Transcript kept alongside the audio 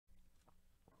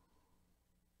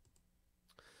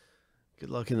Good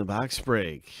luck in the box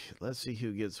break. Let's see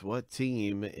who gets what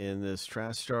team in this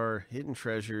Tristar Hidden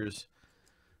Treasures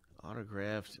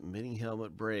autographed mini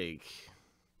helmet break.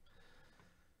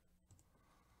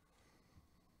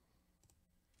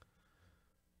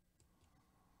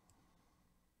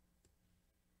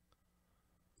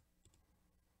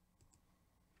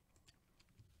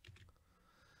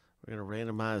 We're going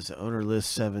to randomize the owner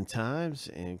list 7 times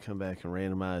and come back and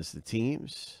randomize the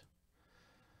teams.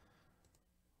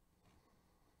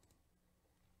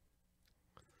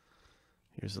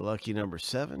 Here's the lucky number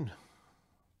 7.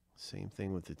 Same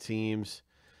thing with the teams.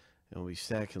 And we'll be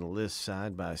stacking the list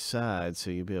side by side so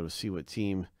you'll be able to see what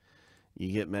team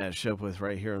you get matched up with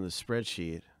right here on the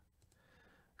spreadsheet.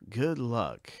 Good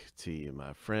luck to you,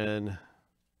 my friend.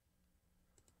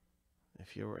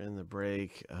 If you're in the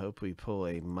break, I hope we pull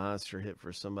a monster hit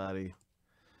for somebody.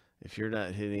 If you're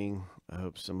not hitting, I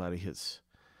hope somebody hits.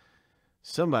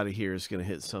 Somebody here is going to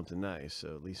hit something nice, so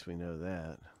at least we know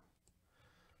that.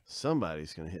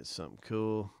 Somebody's going to hit something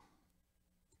cool.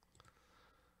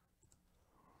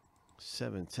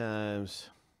 7 times.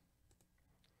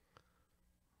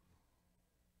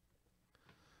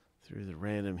 Through the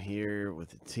random here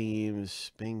with the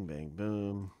teams. Bing, bang,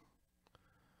 boom.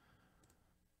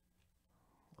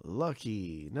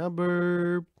 Lucky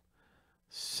number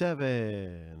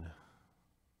 7.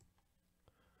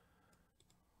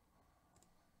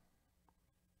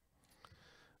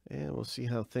 And we'll see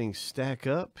how things stack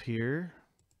up here.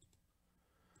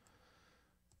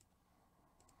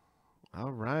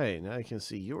 All right, now you can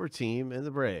see your team in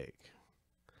the break.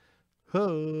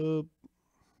 Hope.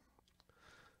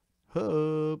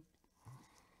 Hope.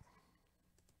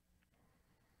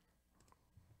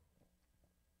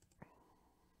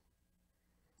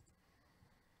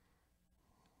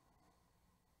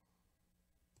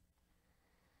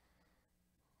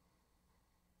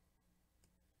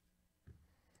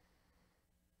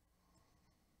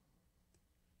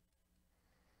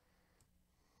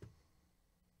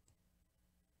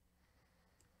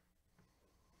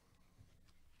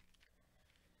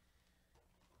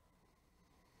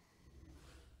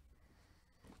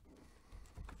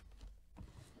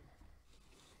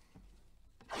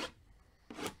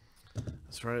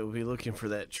 That's right, we'll be looking for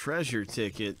that treasure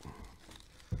ticket,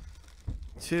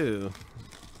 too.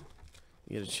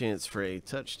 You get a chance for a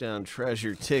touchdown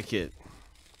treasure ticket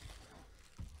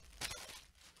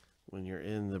when you're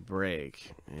in the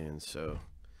break. And so,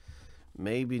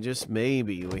 maybe, just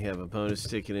maybe, we have a bonus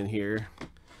ticket in here.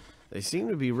 They seem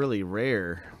to be really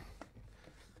rare.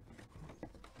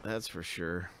 That's for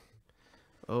sure.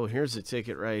 Oh, here's a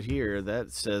ticket right here.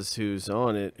 That says who's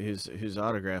on it, whose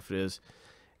autograph it is.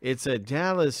 It's a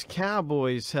Dallas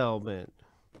Cowboys helmet.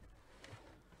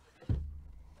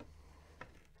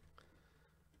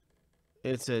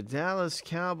 It's a Dallas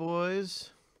Cowboys.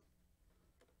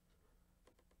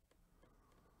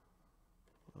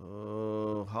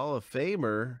 Oh, Hall of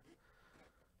Famer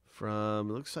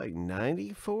from, looks like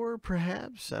 94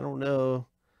 perhaps. I don't know.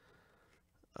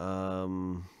 I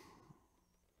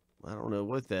don't know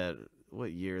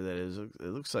what year that is. It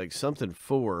looks like something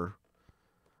 4.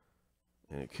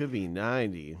 And it could be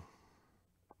 90.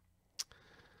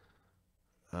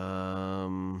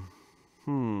 I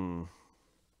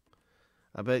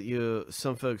bet you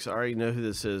some folks already know who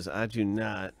this is. I do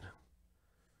not.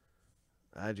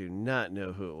 I do not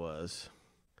know who it was.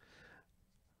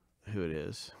 Who it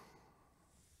is.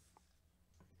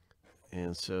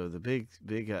 And so the big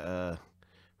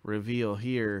reveal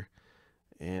here.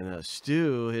 And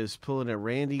Stu is pulling a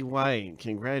Randy White.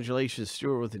 Congratulations,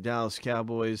 Stuart, with the Dallas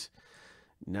Cowboys.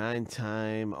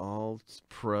 9-time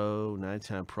All-Pro,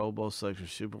 9-time Pro Bowl selector,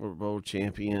 Super Bowl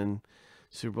champion,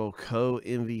 Super Bowl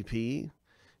co-MVP.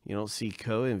 You don't see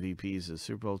co-MVPs at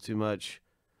Super Bowl too much.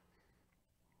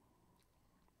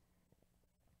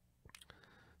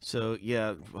 So,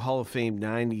 yeah, Hall of Fame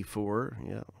 94.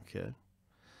 Yeah, okay.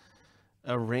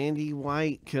 A Randy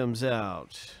White comes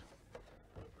out.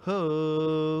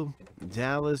 Ho!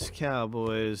 Dallas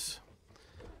Cowboys.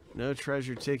 No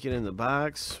treasure ticket in the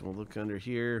box. We'll look under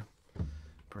here.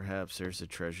 Perhaps there's a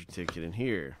treasure ticket in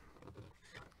here.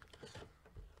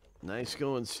 Nice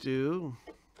going, Stu.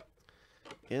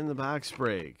 In the box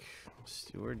break,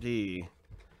 Stuart D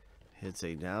hits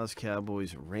a Dallas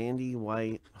Cowboys Randy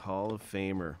White Hall of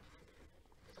Famer.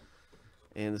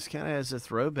 And this kind of has a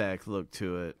throwback look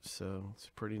to it. So it's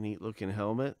a pretty neat looking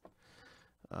helmet.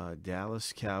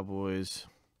 Dallas Cowboys.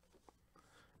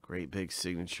 Great big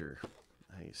signature.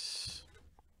 Nice.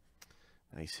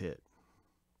 Nice hit.